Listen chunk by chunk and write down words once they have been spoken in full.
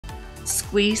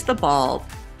squeeze the bulb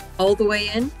All the way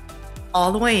in?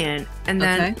 all the way in, and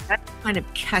then Okay. kind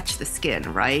of catch the skin,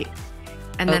 right?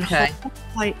 And then hold Okay. it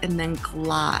tight and then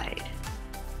glide.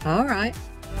 All right.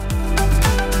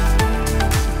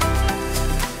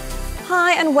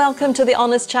 Hi and welcome to The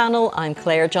Honest Channel. I'm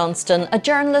Claire Johnston, a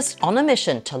journalist on a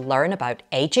mission to learn about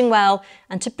aging well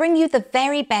and to bring you the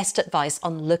very best advice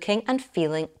on looking and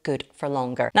feeling good for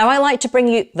longer. Now, I like to bring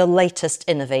you the latest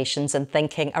innovations and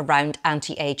thinking around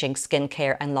anti-aging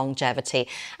skincare and longevity.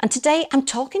 And today I'm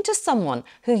talking to someone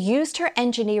who used her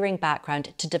engineering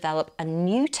background to develop a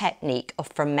new technique of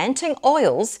fermenting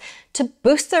oils to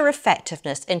boost their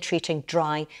effectiveness in treating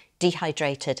dry,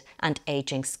 dehydrated and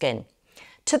aging skin.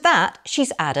 To that,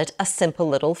 she's added a simple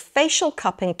little facial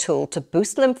cupping tool to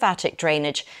boost lymphatic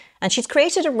drainage, and she's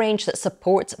created a range that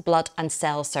supports blood and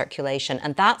cell circulation,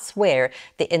 and that's where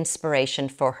the inspiration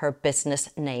for her business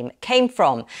name came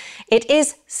from. It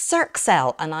is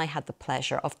Circcell, and I had the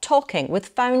pleasure of talking with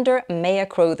founder Maya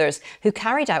Crothers, who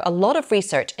carried out a lot of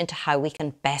research into how we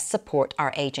can best support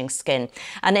our aging skin.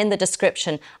 And in the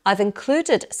description, I've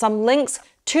included some links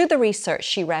to the research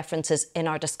she references in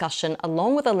our discussion,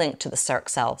 along with a link to the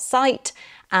Circcell site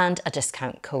and a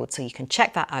discount code, so you can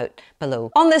check that out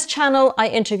below. On this channel, I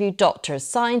interview doctors,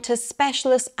 scientists,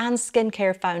 specialists and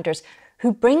skincare founders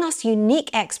who bring us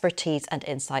unique expertise and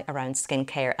insight around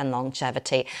skincare and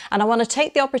longevity. And I want to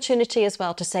take the opportunity as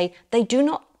well to say they do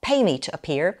not pay me to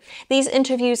appear. These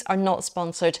interviews are not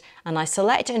sponsored, and I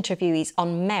select interviewees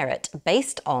on merit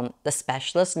based on the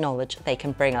specialist knowledge they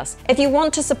can bring us. If you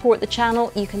want to support the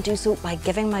channel, you can do so by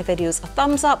giving my videos a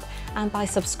thumbs up and by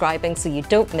subscribing so you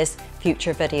don't miss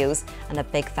future videos. And a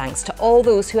big thanks to all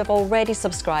those who have already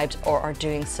subscribed or are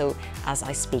doing so as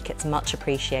I speak. It's much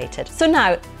appreciated. So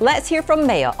now let's hear from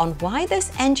Maya on why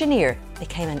this engineer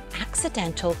became an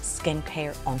accidental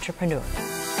skincare entrepreneur.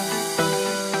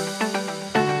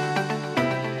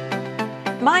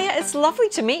 Maya, it's lovely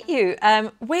to meet you.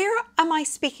 Where am I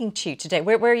speaking to you today?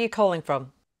 Where are you calling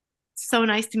from? So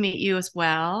nice to meet you as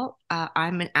well.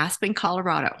 I'm in Aspen,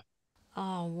 Colorado.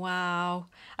 Oh, wow.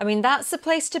 I mean, that's the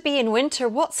place to be in winter.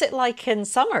 What's it like in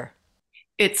summer?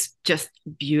 It's just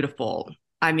beautiful.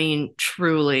 I mean,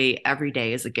 truly, every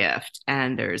day is a gift.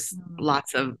 And there's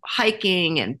lots of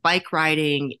hiking and bike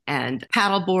riding and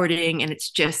paddle boarding. And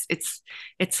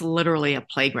it's literally a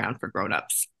playground for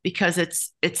grown-ups because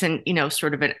it's an,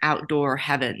 sort of an outdoor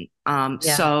heaven.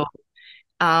 Yeah.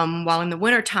 While in the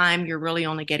wintertime, you're really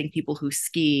only getting people who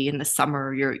ski. In the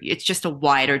summer, it's just a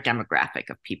wider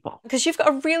demographic of people. Because you've got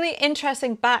a really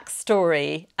interesting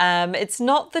backstory. It's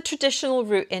not the traditional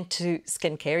route into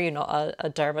skincare. You're not a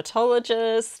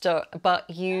dermatologist, but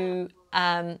you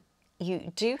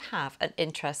do have an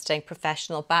interesting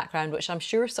professional background, which I'm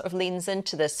sure sort of leans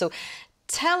into this. So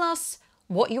tell us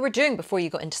what you were doing before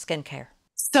you got into skincare.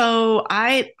 So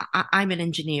I'm an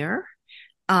engineer.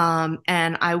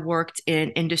 And I worked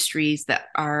in industries that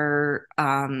are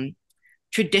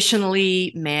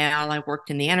traditionally male. I worked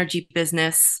in the energy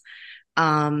business,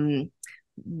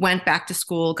 went back to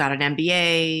school, got an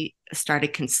MBA,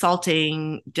 started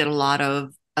consulting, did a lot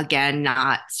of, again,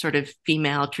 not sort of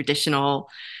female traditional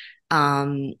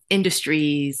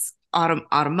industries,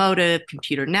 automotive,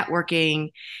 computer networking.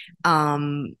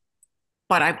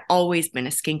 But I've always been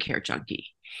a skincare junkie.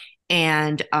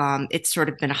 And it's sort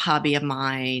of been a hobby of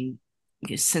mine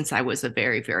since I was a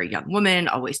very, very young woman,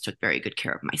 always took very good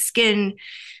care of my skin.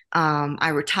 I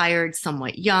retired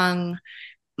somewhat young,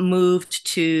 moved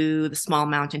to the small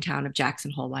mountain town of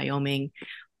Jackson Hole, Wyoming,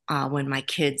 when my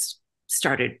kids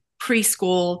started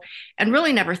preschool, and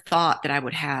really never thought that I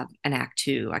would have an act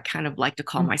two. I kind of like to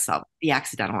call myself the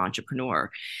accidental entrepreneur.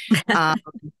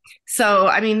 So,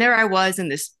 I mean, there I was in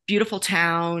this beautiful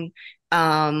town,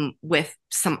 with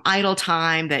some idle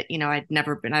time that,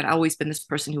 I'd always been this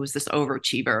person who was this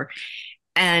overachiever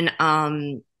and,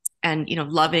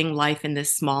 loving life in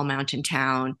this small mountain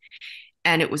town.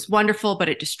 And it was wonderful, but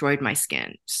it destroyed my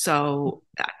skin. So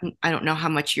I don't know how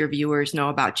much your viewers know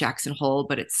about Jackson Hole,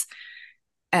 but it's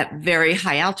at very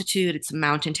high altitude. It's a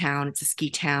mountain town. It's a ski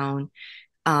town.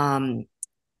 The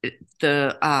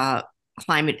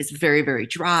climate is very, very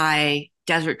dry,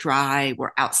 desert dry.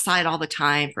 We're outside all the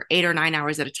time for 8 or 9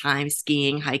 hours at a time,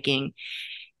 skiing, hiking.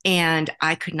 And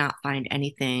I could not find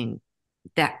anything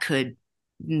that could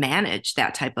manage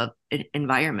that type of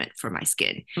environment for my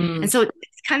skin. And so it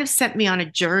kind of sent me on a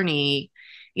journey,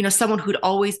 someone who'd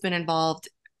always been involved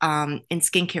in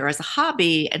skincare as a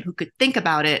hobby and who could think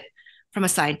about it from a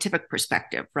scientific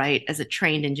perspective, right? As a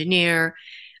trained engineer,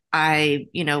 I,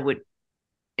 would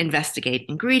investigate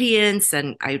ingredients,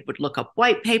 and I would look up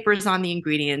white papers on the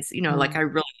ingredients. Like I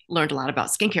really learned a lot about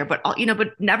skincare, but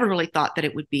never really thought that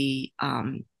it would be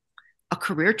a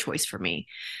career choice for me.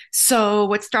 So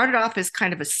what started off as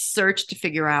kind of a search to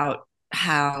figure out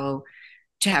how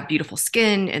to have beautiful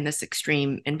skin in this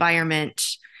extreme environment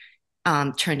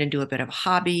turned into a bit of a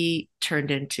hobby,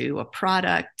 turned into a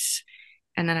product.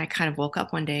 And then I kind of woke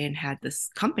up one day and had this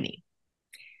company.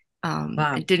 Wow.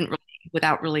 And didn't really,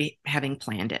 without really having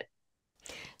planned it.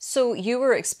 So you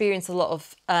were experiencing a lot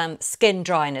of skin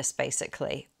dryness,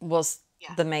 basically, was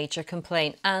the major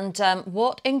complaint. And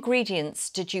what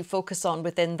ingredients did you focus on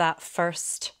within that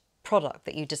first product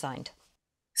that you designed?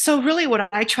 So really what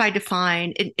I tried to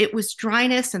find, it was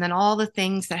dryness and then all the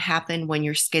things that happen when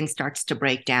your skin starts to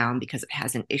break down because it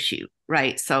has an issue,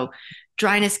 right? So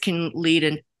dryness can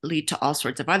lead to all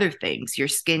sorts of other things. Your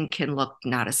skin can look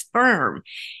not as firm,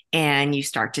 and you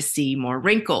start to see more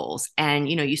wrinkles, and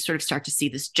you sort of start to see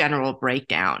this general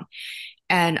breakdown.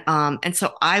 And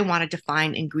so I wanted to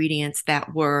find ingredients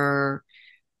that were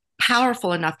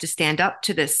powerful enough to stand up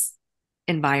to this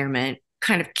environment,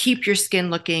 kind of keep your skin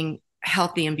looking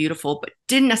healthy and beautiful, but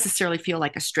didn't necessarily feel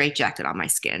like a straitjacket on my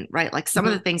skin, right? Like some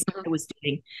of the things I was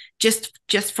doing just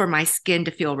for my skin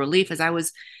to feel relief, as I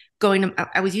was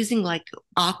using like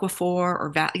Aquaphor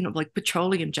or like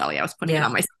petroleum jelly. I was putting it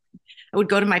on my skin. I would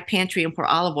go to my pantry and pour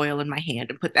olive oil in my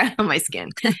hand and put that on my skin.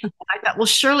 I thought, well,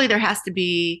 surely there has to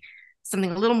be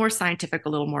something a little more scientific, a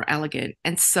little more elegant.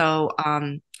 And so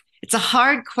it's a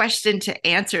hard question to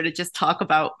answer, to just talk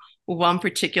about one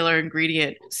particular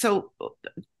ingredient. So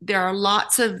there are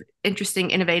lots of interesting,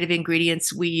 innovative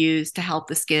ingredients we use to help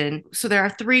the skin. So there are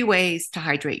 3 ways to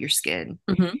hydrate your skin.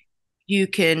 You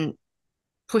can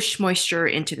push moisture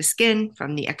into the skin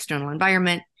from the external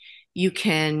environment.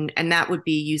 And that would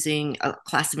be using a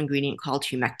class of ingredient called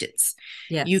humectants.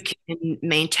 Yes. You can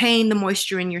maintain the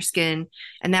moisture in your skin,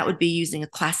 and that would be using a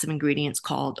class of ingredients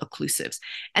called occlusives.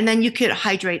 And then you could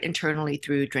hydrate internally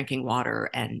through drinking water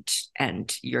and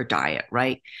your diet,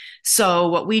 right? So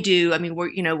what we do, I mean,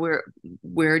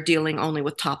 we're dealing only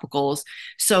with topicals.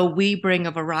 So we bring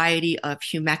a variety of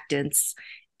humectants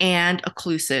and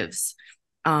occlusives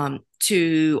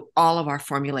to all of our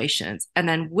formulations. And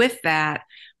then with that,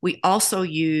 we also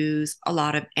use a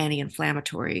lot of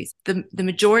anti-inflammatories. The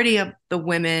majority of the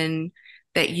women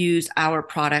that use our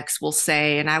products will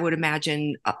say, and I would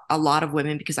imagine a lot of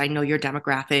women, because I know your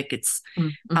demographic, it's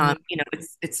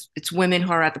it's women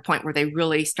who are at the point where they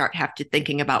really have to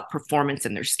thinking about performance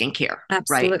in their skincare.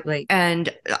 Absolutely. Right?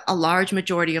 And a large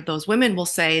majority of those women will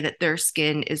say that their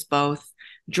skin is both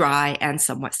dry and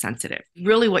somewhat sensitive.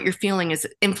 Really what you're feeling is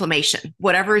inflammation.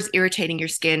 Whatever is irritating your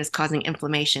skin is causing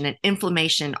inflammation, and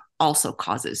inflammation also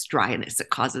causes dryness. It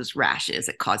causes rashes.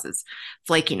 It causes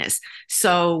flakiness.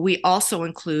 So we also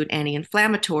include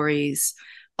anti-inflammatories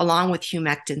along with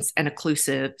humectants and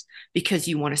occlusives because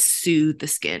you want to soothe the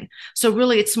skin. So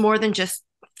really it's more than just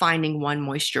finding one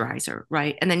moisturizer,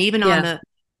 right? And then even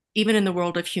in the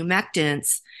world of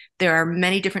humectants, there are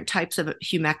many different types of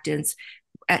humectants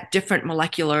at different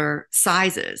molecular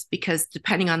sizes, because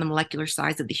depending on the molecular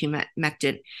size of the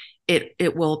humectant,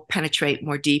 it will penetrate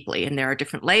more deeply. And there are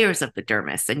different layers of the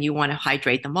dermis, and you want to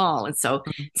hydrate them all. And so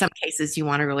in some cases you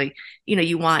want to really,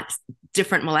 you want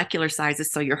different molecular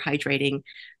sizes, so you're hydrating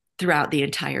throughout the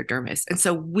entire dermis. And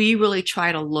so we really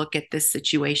try to look at this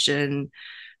situation,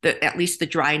 at least the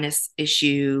dryness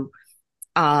issue,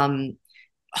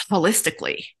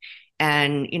 holistically.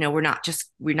 And we're not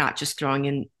just throwing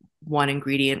in one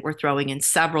ingredient, we're throwing in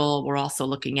several. We're also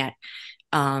looking at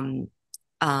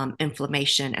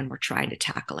inflammation, and we're trying to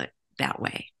tackle it that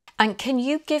way. And can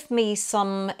you give me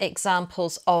some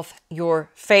examples of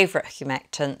your favorite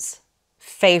humectants,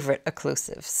 favorite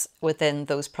occlusives within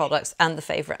those products, and the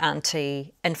favorite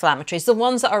anti-inflammatories, the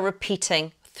ones that are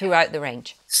repeating throughout the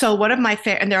range? So one of my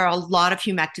favorite, and there are a lot of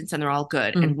humectants and they're all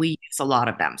good, and we use a lot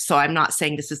of them. So I'm not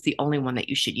saying this is the only one that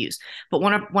you should use, but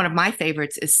one of my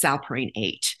favorites is Salperine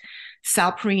 8.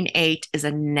 Salperine 8 is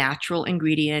a natural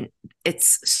ingredient.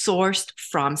 It's sourced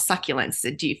from succulents.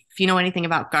 If you know anything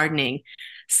about gardening,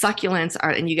 succulents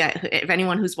are, and if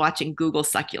anyone who's watching, Google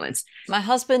succulents. My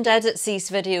husband edits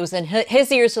these videos, and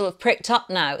his ears will have pricked up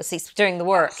now as he's doing the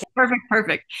work.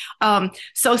 Perfect.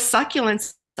 So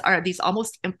succulents are these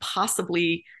almost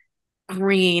impossibly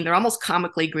green. They're almost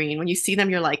comically green. When you see them,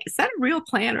 you're like, is that a real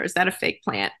plant or is that a fake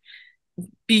plant?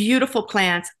 Beautiful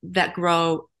plants that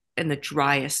grow in the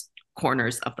driest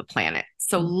corners of the planet.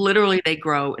 So literally they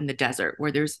grow in the desert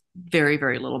where there's very,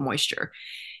 very little moisture.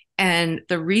 And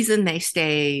the reason they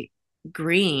stay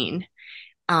green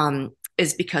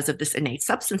is because of this innate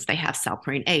substance they have,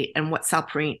 Salperine 8. And what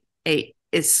Salperine 8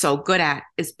 is so good at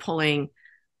is pulling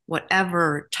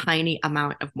whatever tiny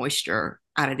amount of moisture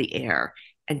out of the air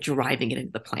and driving it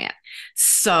into the plant.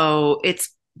 So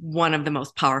it's one of the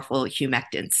most powerful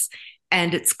humectants,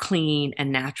 and it's clean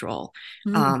and natural.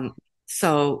 Mm.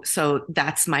 So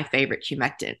that's my favorite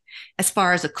humectant. As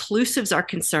far as occlusives are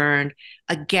concerned,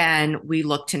 again, we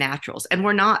look to naturals, and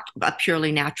we're not a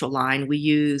purely natural line. We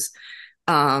use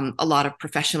a lot of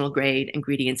professional grade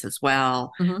ingredients as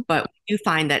well. Mm-hmm. But we do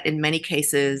find that in many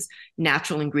cases,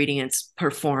 natural ingredients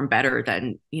perform better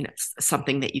than, you know,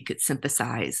 something that you could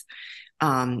synthesize,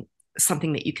 um,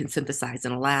 something that you can synthesize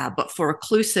in a lab. But for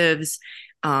occlusives,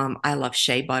 I love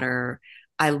shea butter.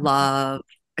 I love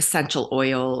essential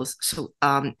oils. So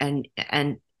and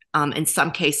in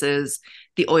some cases,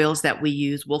 the oils that we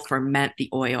use will ferment the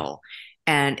oil,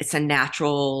 and it's a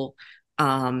natural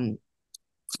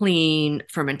clean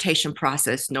fermentation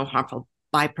process, no harmful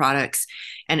byproducts,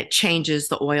 and it changes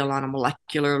the oil on a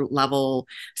molecular level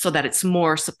so that it's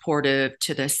more supportive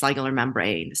to the cellular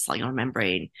membrane. The cellular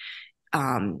membrane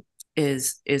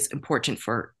is important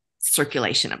for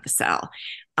circulation of the cell.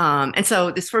 And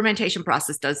so this fermentation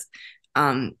process does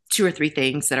two or three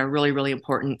things that are really, really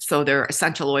important. So they're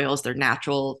essential oils, they're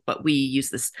natural, but we use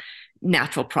this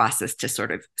natural process to sort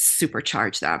of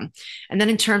supercharge them. And then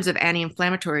in terms of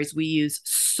anti-inflammatories, we use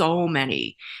so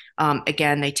many.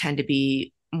 Again, they tend to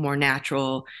be more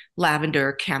natural.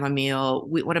 Lavender, chamomile.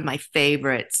 One of my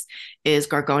favorites is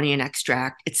Gorgonian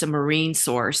extract. It's a marine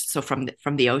source, so from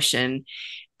the ocean,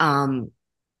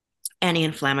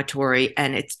 anti-inflammatory,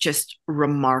 and it's just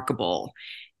remarkable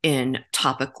in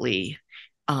topically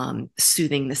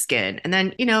soothing the skin. And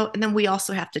then, and then we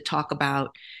also have to talk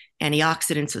about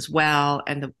antioxidants as well.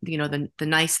 And the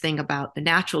nice thing about the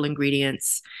natural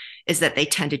ingredients is that they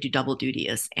tend to do double duty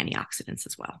as antioxidants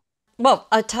as well. Well,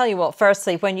 I'll tell you what,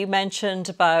 firstly, when you mentioned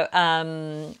about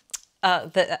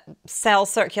the cell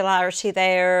circularity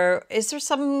there, is there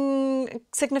some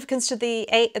significance to the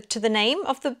name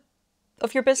of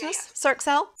your business,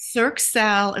 Circcell?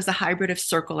 Circcell is a hybrid of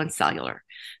circle and cellular.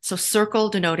 So circle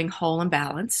denoting whole and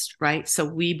balanced, right? So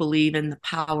we believe in the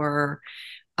power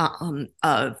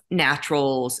of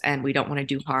naturals, and we don't want to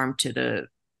do harm to the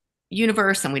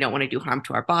universe, and we don't want to do harm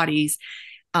to our bodies.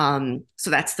 So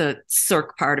that's the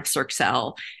circ part of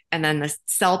Circcell. And then the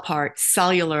cell part,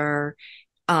 cellular,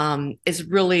 is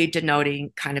really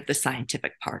denoting kind of the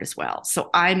scientific part as well.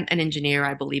 So I'm an engineer.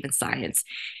 I believe in science.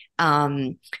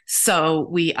 So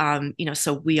we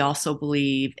also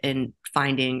believe in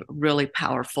finding really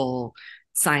powerful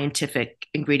scientific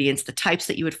ingredients, the types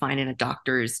that you would find in a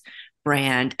doctor's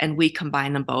brand, and we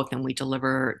combine them both and we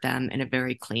deliver them in a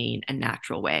very clean and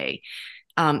natural way.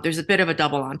 There's a bit of a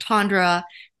double entendre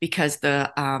because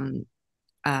the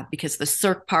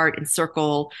circ part in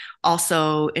circle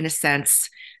also, in a sense,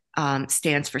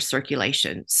 stands for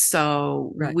circulation.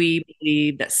 So right. We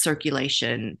believe that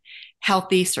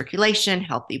healthy circulation,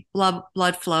 healthy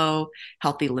blood flow,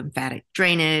 healthy lymphatic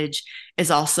drainage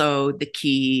is also the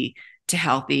key to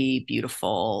healthy,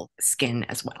 beautiful skin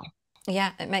as well.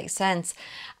 Yeah, it makes sense.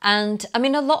 And I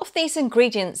mean, a lot of these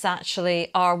ingredients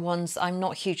actually are ones I'm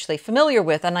not hugely familiar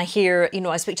with. And I hear,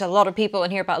 I speak to a lot of people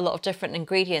and hear about a lot of different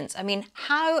ingredients. I mean,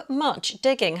 how much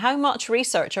digging, how much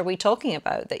research are we talking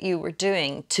about that you were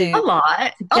doing to... A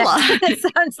lot.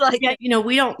 It sounds like... Yeah,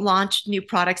 we don't launch new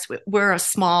products. We're a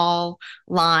small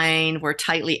line. We're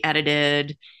tightly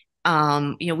edited.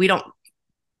 We don't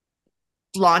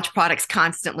launch products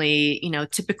constantly.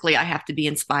 Typically I have to be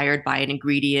inspired by an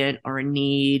ingredient or a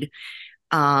need.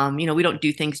 We don't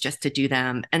do things just to do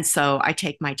them. And so I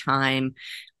take my time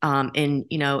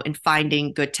in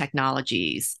finding good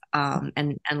technologies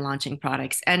and launching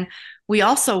products. And we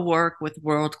also work with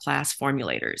world-class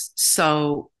formulators.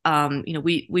 So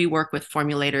we work with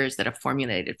formulators that have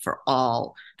formulated for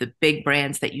all the big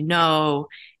brands that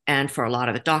and for a lot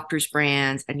of the doctors'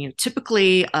 brands. And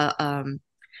typically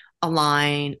a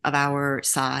line of our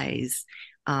size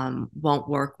won't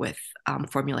work with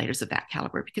formulators of that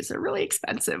caliber because they're really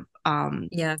expensive.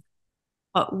 Yeah.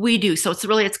 But we do. So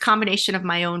it's a combination of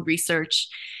my own research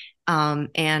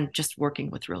and just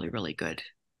working with really, really good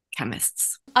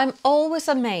chemists. I'm always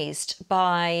amazed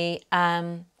by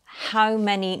how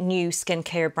many new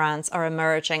skincare brands are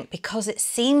emerging because it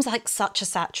seems like such a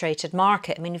saturated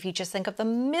market. I mean, if you just think of the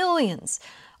millions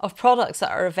of products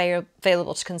that are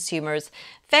available to consumers,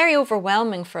 very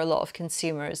overwhelming for a lot of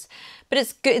consumers. But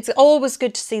it's good. It's always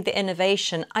good to see the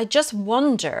innovation. I just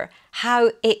wonder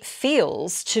how it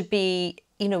feels to be,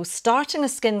 starting a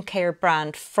skincare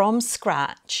brand from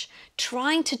scratch,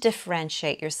 trying to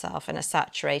differentiate yourself in a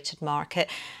saturated market.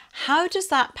 How does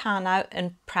that pan out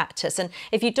in practice? And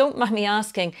if you don't mind me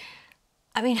asking,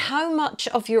 I mean, how much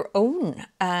of your own,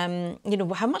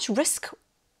 how much risk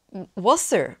was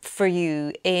there for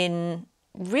you in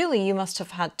really, you must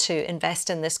have had to invest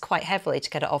in this quite heavily to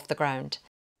get it off the ground.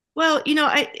 Well,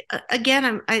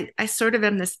 I sort of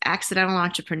am this accidental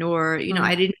entrepreneur. I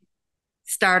Mm, didn't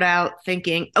start out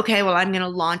thinking, okay, well, I'm going to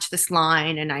launch this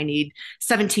line and I need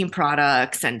 17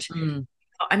 products. And mm,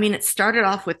 I mean, it started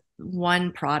off with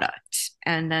one product.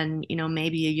 And then,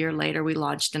 maybe a year later, we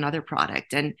launched another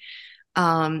product. And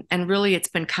really it's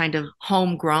been kind of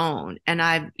homegrown.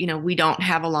 And we don't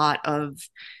have a lot of,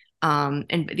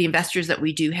 and the investors that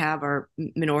we do have are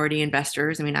minority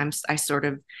investors. I mean, I sort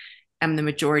of am the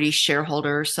majority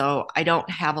shareholder, so I don't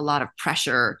have a lot of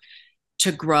pressure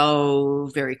to grow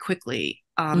very quickly.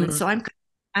 And mm. so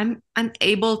I'm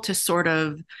able to sort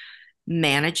of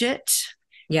manage it.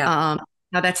 Yeah, Um,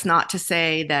 Now that's not to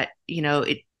say that,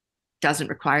 it doesn't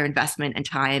require investment and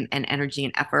time and energy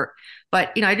and effort,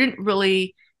 but I didn't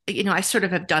really, I sort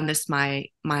of have done this my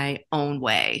own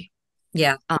way,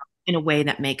 yeah. um, in a way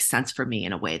that makes sense for me,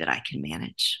 in a way that I can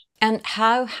manage. And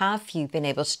how have you been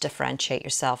able to differentiate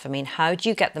yourself? I mean, how do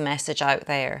you get the message out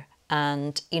there?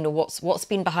 And, what's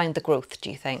been behind the growth,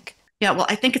 do you think? Yeah, well,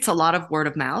 I think it's a lot of word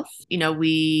of mouth.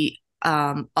 We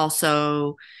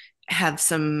also have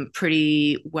some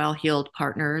pretty well-heeled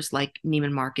partners like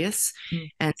Neiman Marcus. Mm.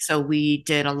 And so we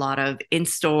did a lot of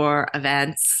in-store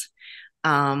events.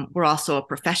 We're also a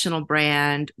professional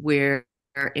brand. We're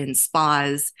in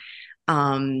spas.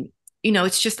 Um,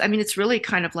 it's just, I mean, it's really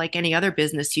kind of like any other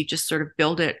business. You just sort of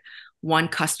build it one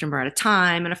customer at a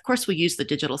time. And of course, we use the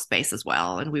digital space as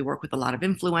well. And we work with a lot of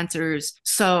influencers.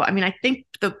 So, I mean, I think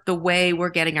the way we're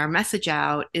getting our message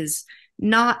out is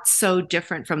not so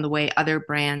different from the way other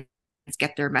brands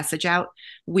get their message out.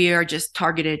 We are just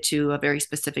targeted to a very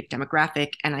specific demographic.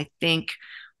 And I think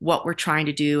what we're trying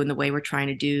to do and the way we're trying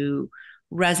to do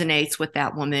resonates with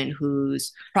that woman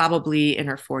who's probably in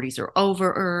her 40s or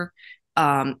over.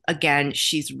 Again,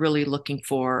 she's really looking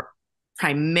for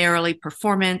primarily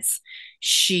performance.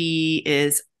 She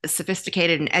is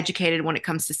sophisticated and educated when it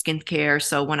comes to skincare.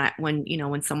 So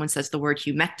when someone says the word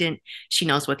humectant, she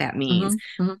knows what that means.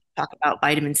 Hmm. Hmm. Talk about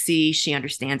vitamin C, she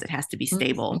understands it has to be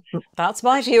stable. That's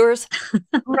my viewers.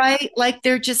 Right? Like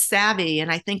they're just savvy.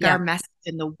 And I think our Yeah, message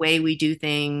and the way we do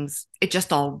things, it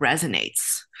just all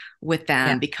resonates with yeah.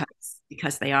 them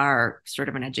because they are sort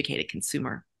of an educated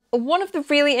consumer. One of the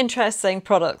really interesting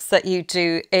products that you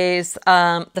do is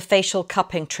the facial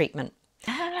cupping treatment.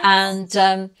 And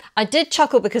I did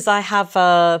chuckle because I have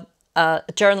a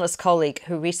journalist colleague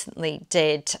who recently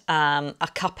did a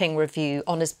cupping review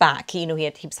on his back. He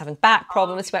was having back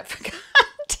problems. He went for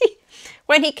candy.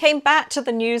 When he came back to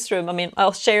the newsroom, I mean,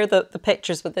 I'll share the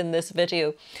pictures within this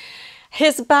video.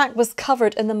 His back was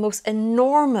covered in the most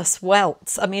enormous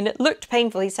welts. I mean, it looked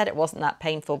painful. He said it wasn't that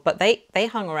painful, but they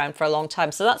hung around for a long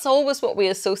time. So that's always what we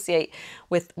associate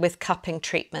with cupping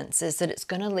treatments, is that it's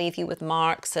going to leave you with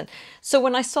marks. And so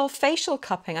when I saw facial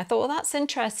cupping, I thought, well, that's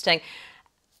interesting.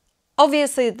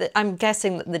 Obviously, I'm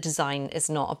guessing that the design is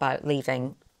not about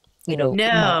leaving, No,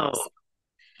 marks.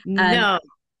 And no.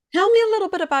 tell me a little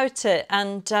bit about it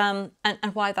and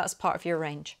why that's part of your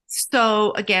range.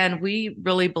 So again, we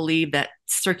really believe that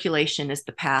circulation is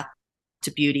the path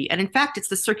to beauty. And in fact, it's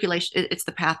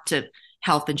the path to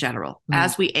health in general. Mm.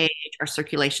 As we age, our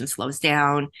circulation slows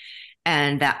down,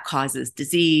 and that causes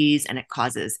disease and it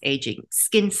causes aging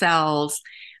skin cells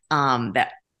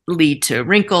that lead to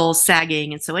wrinkles,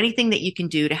 sagging. And so anything that you can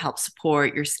do to help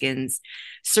support your skin's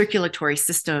circulatory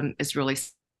system is really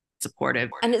supportive.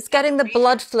 And it's getting the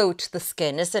blood flow to the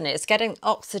skin, isn't it? It's getting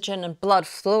oxygen and blood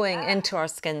flowing into our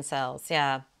skin cells.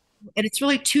 Yeah. And it's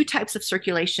really two types of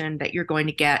circulation that you're going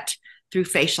to get through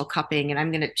facial cupping. And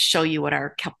I'm going to show you what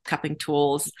our cupping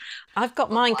tools. I've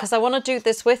got mine because I want to do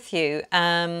this with you.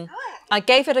 I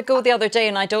gave it a go the other day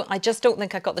and I just don't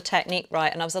think I got the technique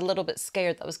right. And I was a little bit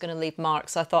scared that I was going to leave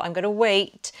marks. So I thought I'm going to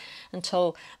wait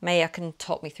until Maya can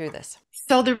talk me through this.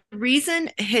 So the reason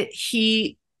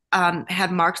he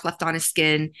had marks left on his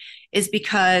skin is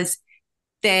because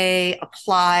they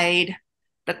applied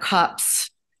the cups,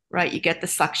 right? You get the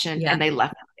suction Yeah, and they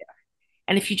left it there.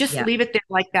 And if you just yeah, leave it there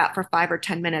like that for 5 or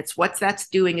 10 minutes, what that's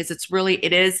doing is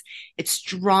it's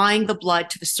drawing the blood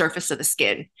to the surface of the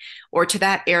skin or to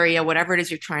that area, whatever it is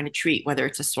you're trying to treat, whether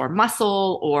it's a sore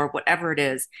muscle or whatever it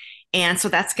is. And so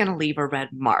that's going to leave a red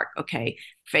mark. Okay.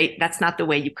 That's not the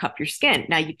way you cup your skin.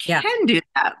 Now you yeah. can do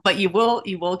that, but you will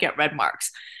get red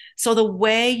marks. So the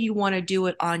way you want to do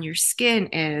it on your skin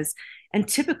is, and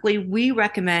typically we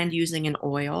recommend using an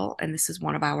oil, and this is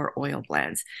one of our oil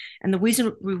blends. And the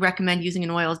reason we recommend using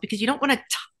an oil is because you don't want to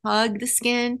tug the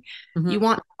skin. Hmm. You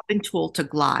want rubbing tool to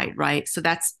glide, right? So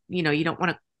that's, you don't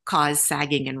want to cause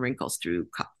sagging and wrinkles through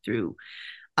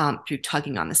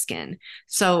tugging on the skin.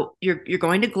 So you're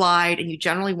going to glide, and you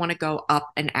generally want to go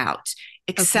up and out,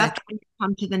 Okay. except when you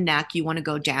come to the neck, you want to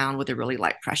go down with a really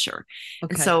light pressure.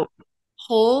 And Okay. so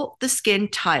pull the skin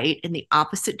tight in the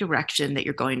opposite direction that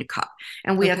you're going to cup.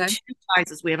 And we have Okay. two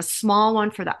sizes. We have a small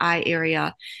one for the eye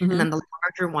area, and Hmm. then the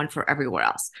larger one for everywhere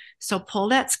else. So pull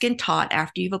that skin taut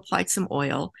after you've applied some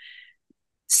oil,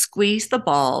 squeeze the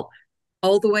bulb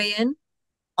All the way in?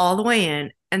 all the way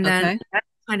in, and then Okay. let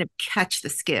it kind of catch the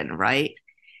skin, right?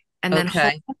 And then hold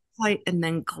Okay. it tight and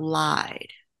then glide.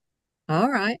 All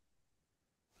right.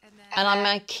 And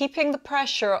I'm keeping the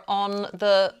pressure on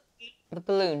the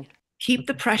balloon. Keep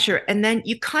the Okay. pressure. And then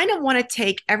you kind of want to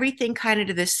take everything kind of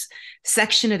to this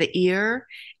section of the ear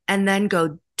and then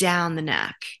go down the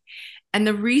neck. And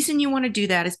the reason you want to do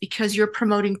that is because you're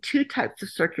promoting two types of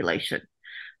circulation.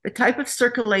 The type of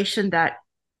circulation that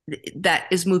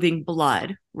is moving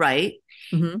blood, right?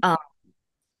 Hmm. Um,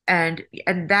 and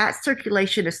that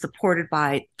circulation is supported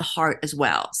by the heart as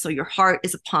well. So your heart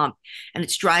is a pump and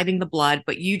it's driving the blood,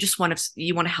 but you want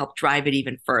to help drive it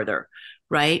even further,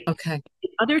 right? Okay. The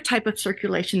other type of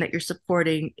circulation that you're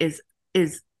supporting is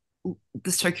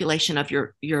the circulation of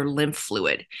your lymph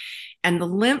fluid. And the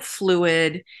lymph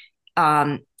fluid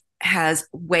um, has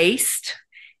waste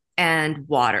and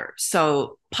water.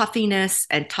 So puffiness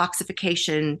and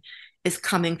toxification is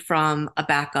coming from a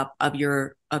backup of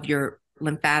your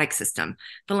lymphatic system.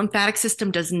 The lymphatic system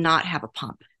does not have a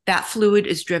pump. That fluid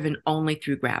is driven only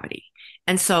through gravity.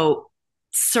 And so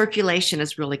circulation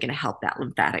is really going to help that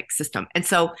lymphatic system. And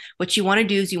so what you want to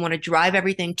do is you want to drive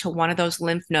everything to one of those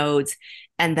lymph nodes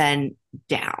and then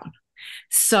down.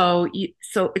 So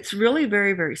it's really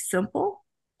very, very simple.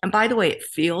 And by the way, it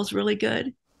feels really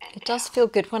good. It does feel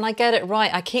good when I get it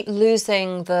right. I keep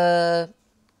losing the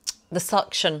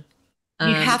suction. You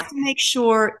Um, have to make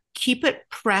sure, keep it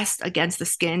pressed against the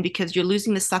skin because you're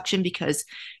losing the suction because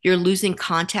you're losing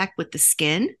contact with the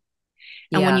skin.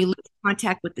 And when yeah. you lose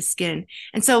contact with the skin,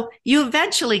 and so you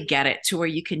eventually get it to where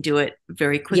you can do it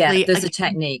very Yeah. quickly. There's a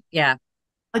technique. Yeah.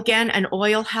 Again, an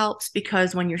oil helps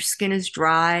because when your skin is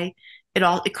dry,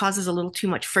 it causes a little too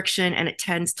much friction and it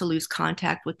tends to lose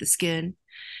contact with the skin.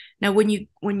 Now, when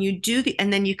you do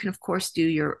and then you can of course do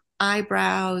your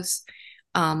eyebrows.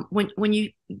 When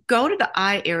you go to the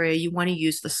eye area, you want to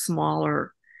use the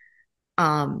smaller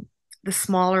bulb,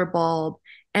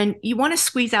 and you want to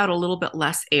squeeze out a little bit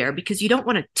less air because you don't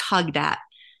want to tug that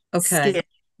Okay. skin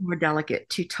more delicate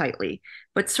too tightly.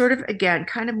 But sort of again,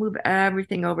 kind of move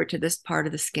everything over to this part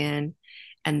of the skin,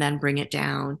 and then bring it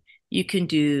down. You can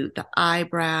do the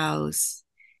eyebrows.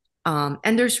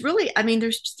 And there's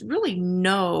really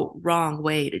no wrong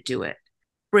way to do it.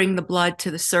 Bring the blood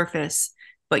to the surface,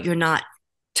 but you're not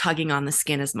tugging on the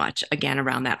skin as much, again,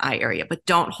 around that eye area. But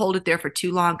don't hold it there for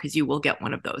too long because you will get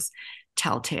one of those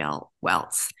telltale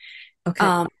welts. Okay.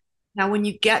 Um, Now, when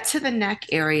you get to the neck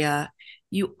area,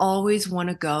 you always want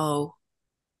to go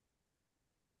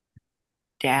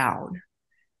down.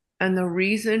 And the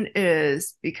reason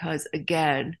is because,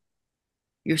 again,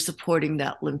 you're supporting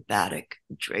that lymphatic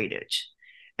drainage.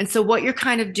 And so what you're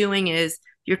kind of doing is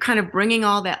you're kind of moving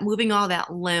all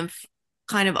that lymph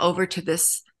kind of over to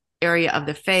this area of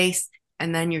the face,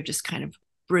 and then you're just kind of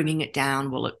bringing it down.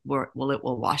 Will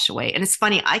wash away. And it's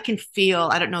funny, I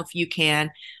don't know if you can,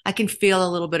 I can feel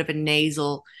a little bit of a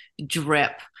nasal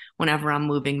drip whenever I'm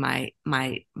moving my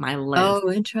lymph.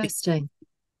 Oh, interesting.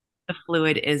 The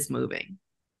fluid is moving.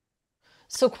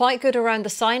 So quite good around the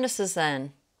sinuses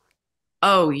then.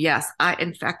 Oh yes,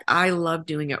 in fact I love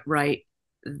doing it right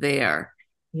there.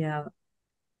 Yeah.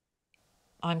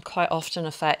 I'm quite often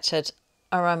affected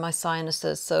around my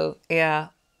sinuses. So yeah,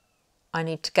 I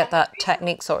need to get that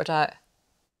technique sorted out.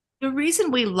 The reason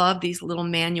we love these little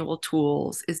manual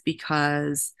tools is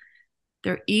because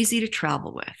they're easy to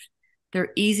travel with.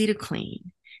 They're easy to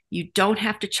clean. You don't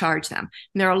have to charge them.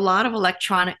 And there are a lot of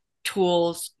electronic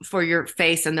tools for your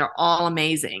face, and they're all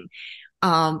amazing.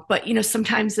 But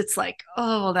sometimes it's like,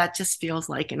 oh, that just feels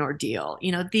like an ordeal.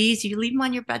 These, you leave them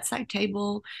on your bedside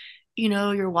table,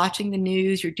 you're watching the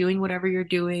news, you're doing whatever you're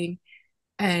doing,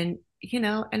 and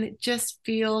it just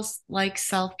feels like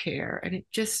self-care. And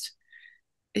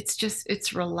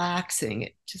it's relaxing.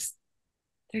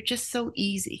 They're just so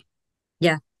easy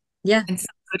Yeah. Yeah. and so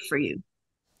good for you.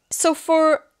 So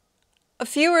for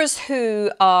viewers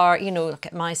who are, look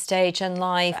at my stage in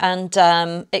life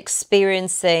and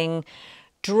experiencing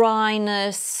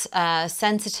dryness,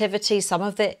 sensitivity, some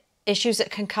of the issues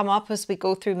that can come up as we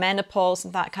go through menopause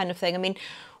and that kind of thing. I mean,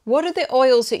 what are the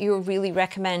oils that you're really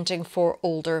recommending for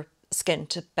older skin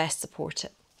to best support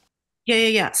it?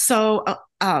 Yeah. So,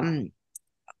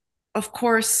 of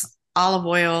course, olive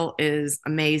oil is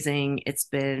amazing. It's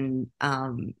been,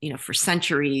 for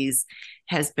centuries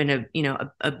has been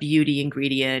a beauty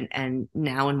ingredient. And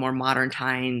now in more modern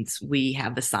times, we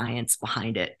have the science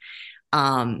behind it.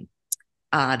 Um,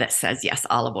 that says yes,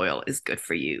 olive oil is good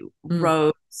for you. Mm.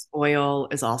 Rose oil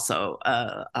is also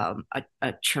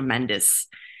a tremendous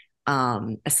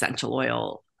essential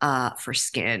oil for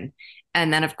skin.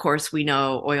 And then, of course, we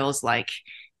know oils like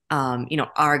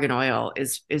argan oil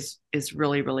is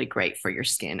really really great for your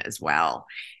skin as well.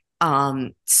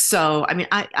 So, I mean,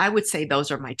 I would say those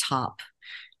are my top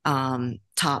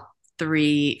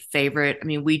three favorite. I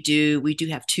mean, we do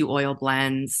have two oil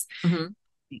blends. Hmm.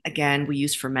 Again, we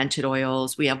use fermented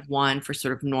oils. We have one for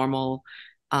sort of normal,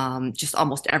 just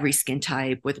almost every skin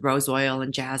type with rose oil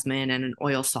and jasmine and an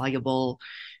oil soluble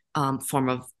form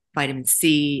of vitamin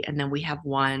C. And then we have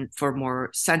one for more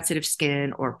sensitive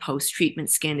skin or post treatment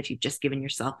skin if you've just given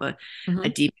yourself a Hmm.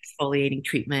 deep exfoliating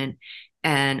treatment.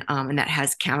 And that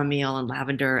has chamomile and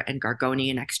lavender and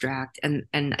gorgonian extract. And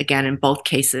again, in both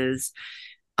cases,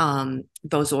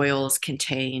 those oils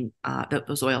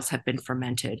those oils have been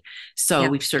fermented. So Yeah.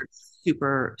 we've sort of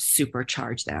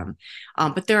supercharged them.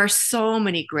 But there are so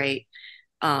many great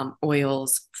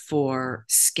oils for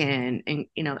skin. And,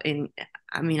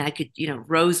 I mean,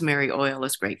 rosemary oil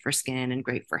is great for skin and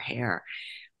great for hair.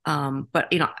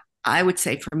 But, I would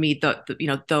say for me,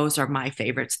 those are my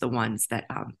favorites, the ones that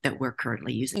we're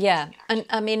currently using. Yeah, and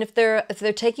I mean, if they're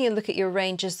taking a look at your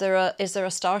range, is there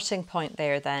a starting point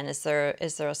there? Then is there a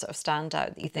sort of standout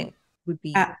that you think would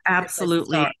be a good place to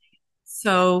Absolutely. start?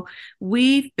 So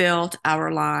we've built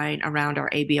our line around our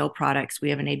ABO products. We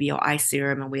have an ABO eye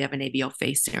serum and we have an ABO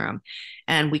face serum.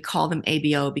 And we call them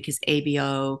ABO because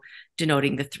ABO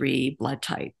denoting the three blood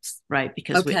types, right?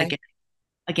 Because we Okay.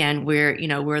 again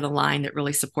we're the line that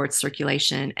really supports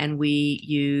circulation, and we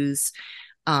use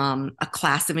a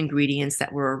class of ingredients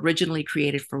that were originally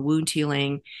created for wound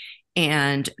healing,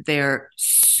 and they're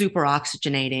super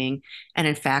oxygenating. And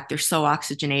in fact, they're so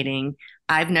oxygenating.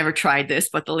 I've never tried this,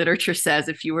 but the literature says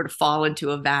if you were to fall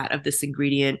into a vat of this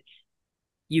ingredient,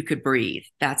 you could breathe.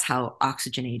 That's how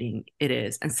oxygenating it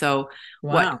is. And so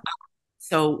what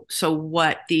Wow.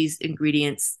 what these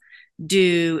ingredients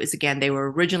do is, again, they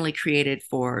were originally created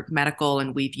for medical,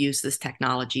 and we've used this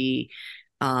technology,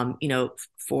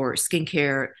 for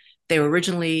skincare. They were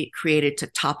originally created to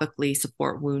topically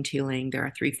support wound healing. There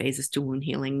are three phases to wound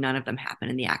healing. None of them happen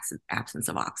in the absence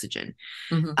of oxygen.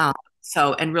 Hmm.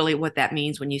 And really what that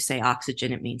means when you say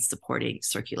oxygen, it means supporting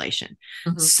circulation.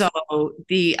 Hmm. So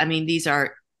these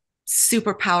are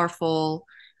super powerful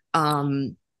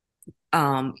um,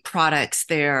 products.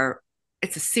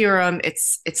 It's a serum.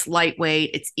 It's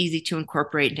lightweight. It's easy to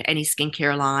incorporate into any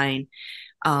skincare line.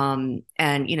 And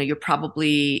there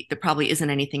probably isn't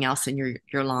anything else in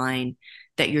your line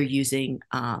that you're using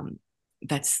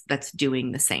that's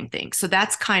doing the same thing. So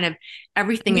that's kind of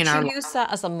everything in Would you our line. use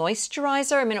that as a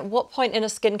moisturizer? I mean, at what point in a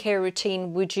skincare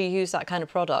routine would you use that kind of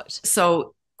product?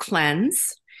 So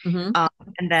cleanse, Hmm. um,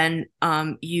 and then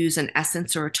use an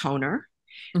essence or a toner.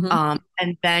 Hmm.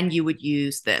 And then you would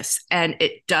use this. And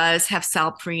it does have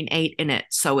salprine 8 in it.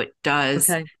 So it does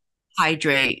Okay.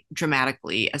 hydrate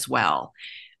dramatically as well.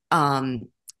 Um,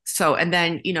 and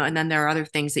then there are other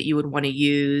things that you would want to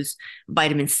use.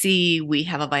 Vitamin C, we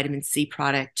have a vitamin C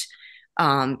product.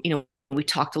 We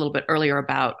talked a little bit earlier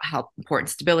about how important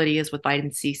stability is with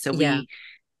vitamin C. So Yeah. we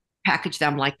package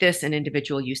them like this in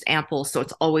individual use ampoules. So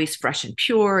it's always fresh and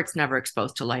pure. It's never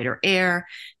exposed to light or air.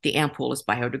 The ampoule is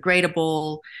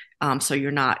biodegradable. So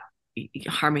you're not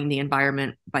harming the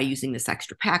environment by using this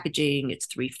extra packaging. It's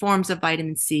three forms of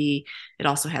vitamin C. It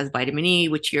also has vitamin E,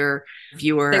 which your They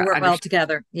viewer work well understands.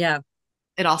 together. Yeah.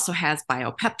 It also has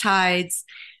biopeptides.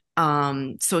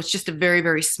 So it's just a very,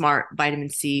 very smart vitamin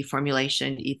C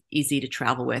formulation, easy to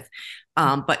travel with.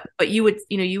 But you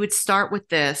would start with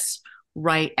this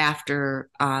right after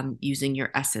using your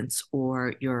essence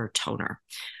or your toner.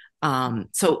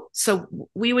 So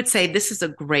we would say this is a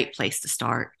great place to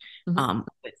start Hmm.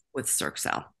 with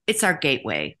Circcell. It's our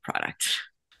gateway product.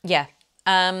 Yeah.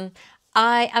 Um,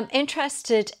 I am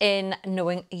interested in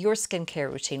knowing your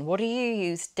skincare routine. What do you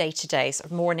use day to day, sort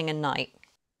of morning and night?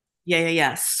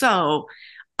 Yeah. So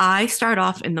I start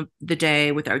off in the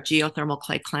day with our geothermal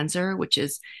clay cleanser, which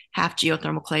is half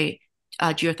geothermal clay,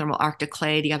 geothermal Arctic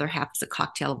clay. The other half is a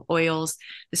cocktail of oils.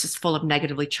 This is full of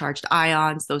negatively charged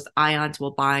ions. Those ions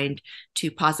will bind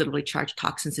to positively charged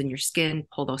toxins in your skin,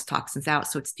 pull those toxins out.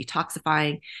 So it's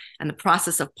detoxifying. And the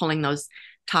process of pulling those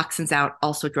toxins out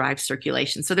also drives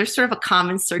circulation. So there's sort of a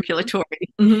common circulatory.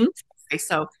 Hmm.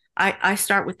 So I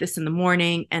start with this in the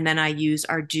morning, and then I use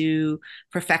our Dew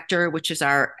Perfector, which is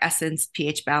our Essence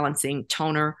pH balancing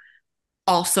toner.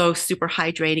 Also super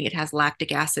hydrating. It has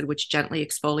lactic acid, which gently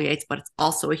exfoliates, but it's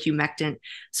also a humectant.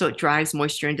 So it drives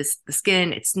moisture into the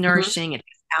skin. It's Mhm. nourishing. It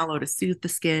has aloe to soothe the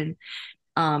skin.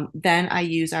 Then I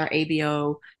use our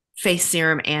ABO face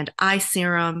serum and eye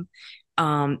serum.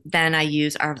 Then I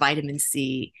use our vitamin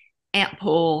C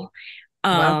ampoule.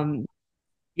 Wow.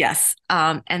 Yes.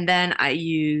 And then I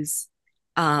use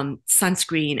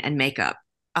sunscreen and makeup.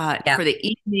 Yeah. For the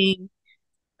evening,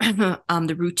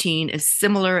 the routine is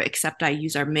similar, except I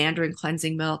use our Mandarin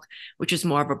cleansing milk, which is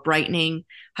more of a brightening,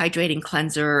 hydrating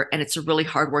cleanser, and it's a really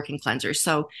hardworking cleanser.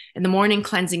 So in the morning,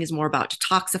 cleansing is more about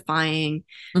detoxifying.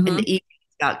 In the Hmm. evening,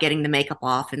 it's about getting the makeup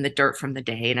off and the dirt from the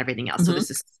day and everything else. So Hmm. this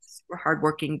is super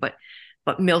hardworking, but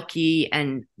milky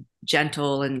and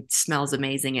gentle and smells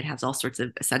amazing. It has all sorts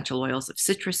of essential oils of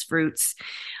citrus fruits.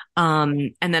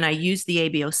 And then I use the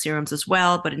ABO serums as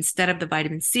well, but instead of the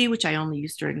vitamin C, which I only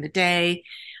use during the day,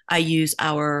 I use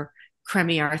our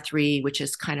Creme R3, which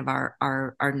is kind of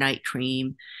our night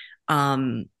cream,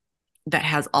 um, that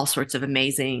has all sorts of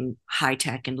amazing high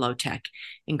tech and low tech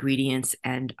ingredients,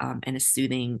 and is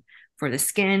soothing for the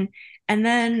skin. And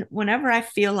then whenever I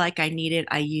feel like I need it,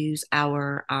 I use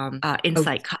our Oh,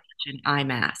 Insight Collagen eye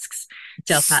masks.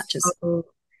 gel patches.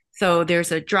 So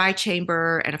there's a dry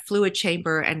chamber and a fluid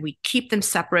chamber, and we keep them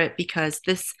separate because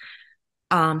this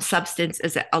substance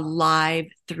is a live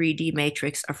 3D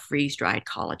matrix of freeze-dried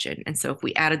collagen. And so if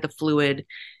we added the fluid,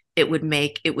 it would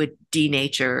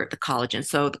denature the collagen.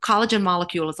 So the collagen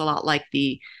molecule is a lot like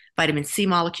the vitamin C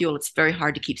molecule. It's very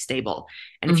hard to keep stable.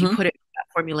 And if you Hmm. put it in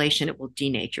that formulation, it will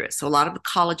denature it. So a lot of the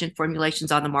collagen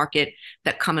formulations on the market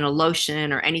that come in a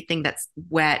lotion or anything that's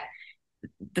wet,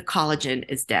 the collagen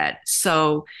is dead.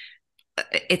 So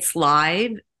it's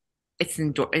live, it's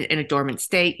in a dormant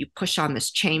state. You push on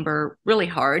this chamber really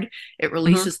hard, it Hmm.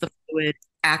 releases the fluid,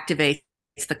 activates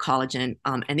the collagen,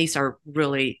 and these are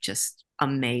really just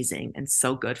amazing and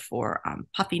so good for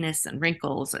puffiness and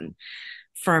wrinkles and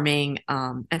firming.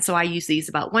 And so I use these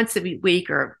about once a week,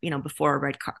 or before a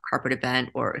red carpet event,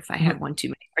 or if I Hmm. had one too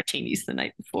many martinis the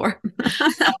night before.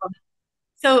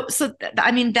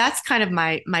 I mean, that's kind of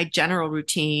my general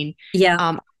routine.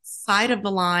 Yeah. Side of the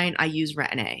line, I use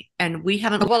Retin-A, and we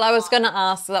haven't. Well, I was going to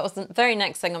ask, that was the very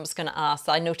next thing I was going to ask.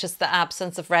 I noticed the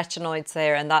absence of retinoids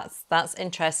there, and that's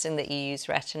interesting that you use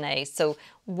Retin-A. So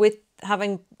with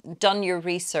having done your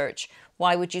research,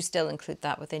 why would you still include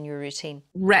that within your routine?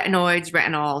 Retinoids,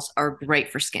 retinols are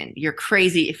great for skin. You're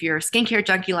crazy. If you're a skincare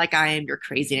junkie like I am, you're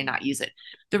crazy to not use it.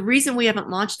 The reason we haven't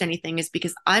launched anything is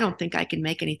because I don't think I can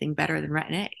make anything better than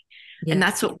Retin-A. And Yeah.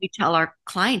 that's what we tell our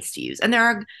clients to use. And there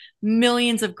are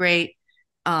millions of great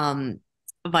um,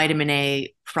 vitamin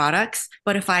A products,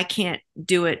 but if I can't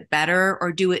do it better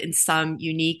or do it in some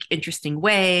unique, interesting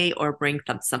way or bring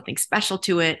something special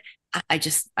to it, I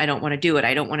don't want to do it.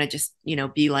 I don't want to just,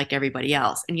 be like everybody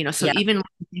else. And, so Yeah. even when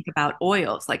you think about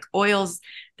oils, like oils,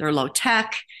 they're low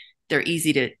tech, they're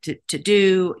easy to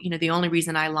do. The only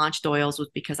reason I launched oils was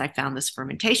because I found this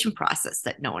fermentation process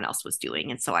that no one else was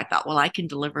doing. And so I thought, well, I can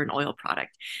deliver an oil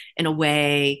product in a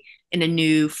way, in a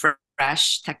new,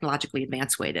 fresh, technologically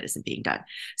advanced way that isn't being done.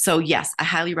 So yes, I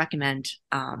highly recommend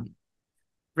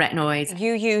retinoids.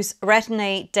 You use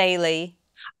Retin-A daily.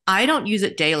 I don't use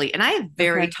it daily, and I have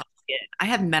very Okay. tough skin. I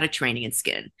have Mediterranean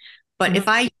skin, but Hmm. if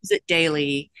I use it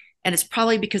daily, and it's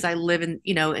probably because I live in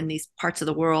these parts of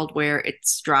the world where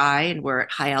it's dry and we're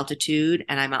at high altitude,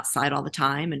 and I'm outside all the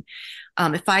time.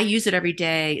 And if I use it every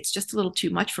day, it's just a little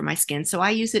too much for my skin. So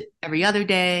I use it every other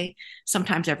day,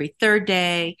 sometimes every third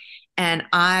day. And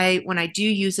when I do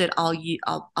use it,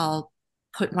 I'll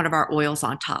put one of our oils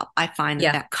on top. I find that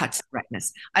Yeah. that cuts the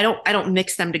redness. I don't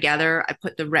mix them together. I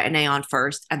put the Retin-A on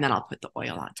first, and then I'll put the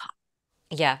oil on top.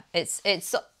 Yeah, it's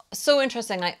so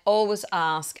interesting. I always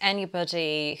ask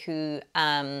anybody who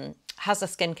has a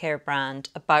skincare brand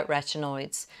about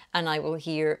retinoids, and I will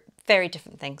hear very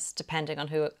different things depending on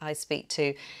who I speak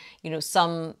to.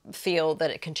 Some feel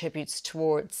that it contributes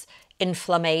towards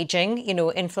inflammaging,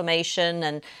 inflammation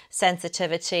and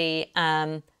sensitivity.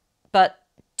 But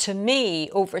to me,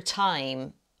 over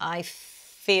time, I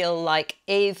feel like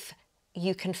if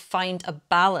you can find a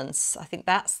balance, I think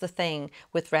that's the thing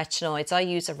with retinoids. I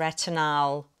use a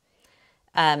retinol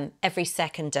every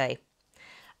second day.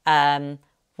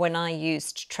 When I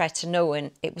used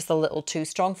tretinoin, it was a little too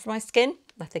strong for my skin.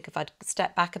 I think if I'd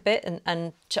stepped back a bit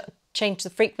and change the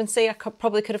frequency, I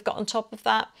probably could have got on top of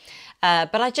that.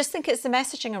 But I just think it's the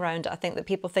messaging around it. I think that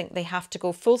people think they have to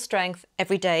go full strength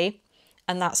every day,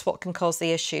 and that's what can cause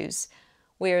the issues.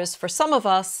 Whereas for some of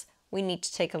us, we need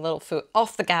to take a little foot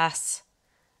off the gas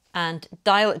and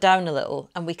dial it down a little,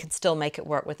 and we can still make it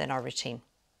work within our routine.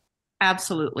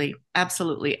 Absolutely.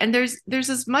 Absolutely. And there's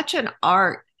as much an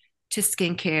art to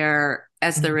skincare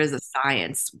as there is a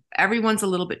science. Everyone's a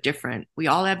little bit different. We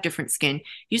all have different skin.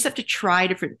 You just have to try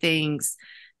different things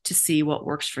to see what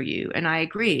works for you. And I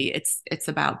agree. It's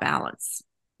about balance.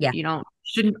 Yeah. You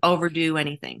shouldn't overdo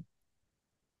anything.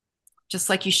 Just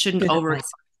like you shouldn't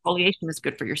exfoliation is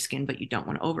good for your skin, but you don't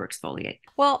want to over exfoliate.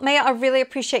 Well, Maya, I really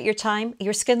appreciate your time.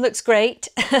 Your skin looks great.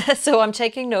 So I'm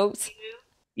taking notes.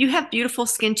 You have beautiful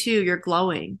skin too. You're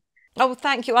glowing. Oh,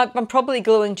 thank you. I'm probably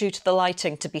glowing due to the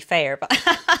lighting, to be fair. But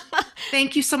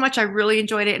thank you so much. I really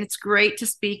enjoyed it. And it's great to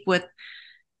speak with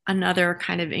another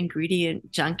kind of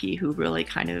ingredient junkie who really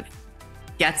kind of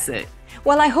gets it.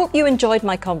 Well, I hope you enjoyed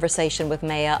my conversation with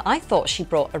Maya. I thought she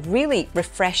brought a really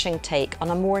refreshing take on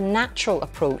a more natural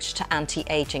approach to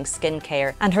anti-aging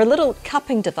skincare. And her little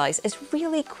cupping device is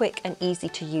really quick and easy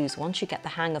to use once you get the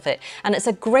hang of it. And it's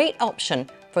a great option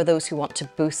for those who want to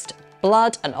boost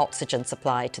blood and oxygen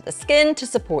supply to the skin to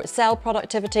support cell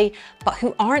productivity, but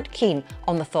who aren't keen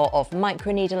on the thought of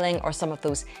microneedling or some of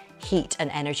those heat and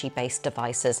energy-based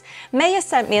devices. Maya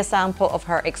sent me a sample of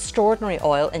her extraordinary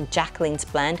oil in Jacqueline's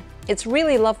blend. It's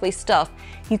really lovely stuff.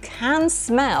 You can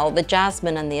smell the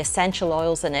jasmine and the essential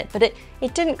oils in it, but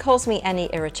it didn't cause me any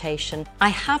irritation. I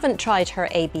haven't tried her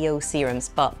ABO serums,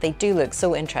 but they do look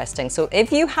so interesting. So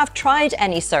if you have tried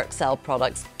any Circcell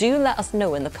products, do let us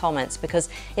know in the comments, because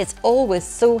it's always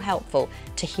so helpful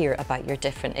to hear about your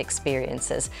different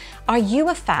experiences. Are you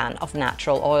a fan of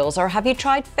natural oils, or have you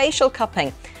tried facial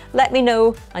cupping? Let me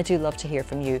know. I do love to hear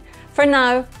from you. For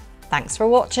now, thanks for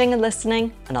watching and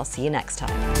listening, and I'll see you next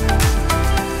time.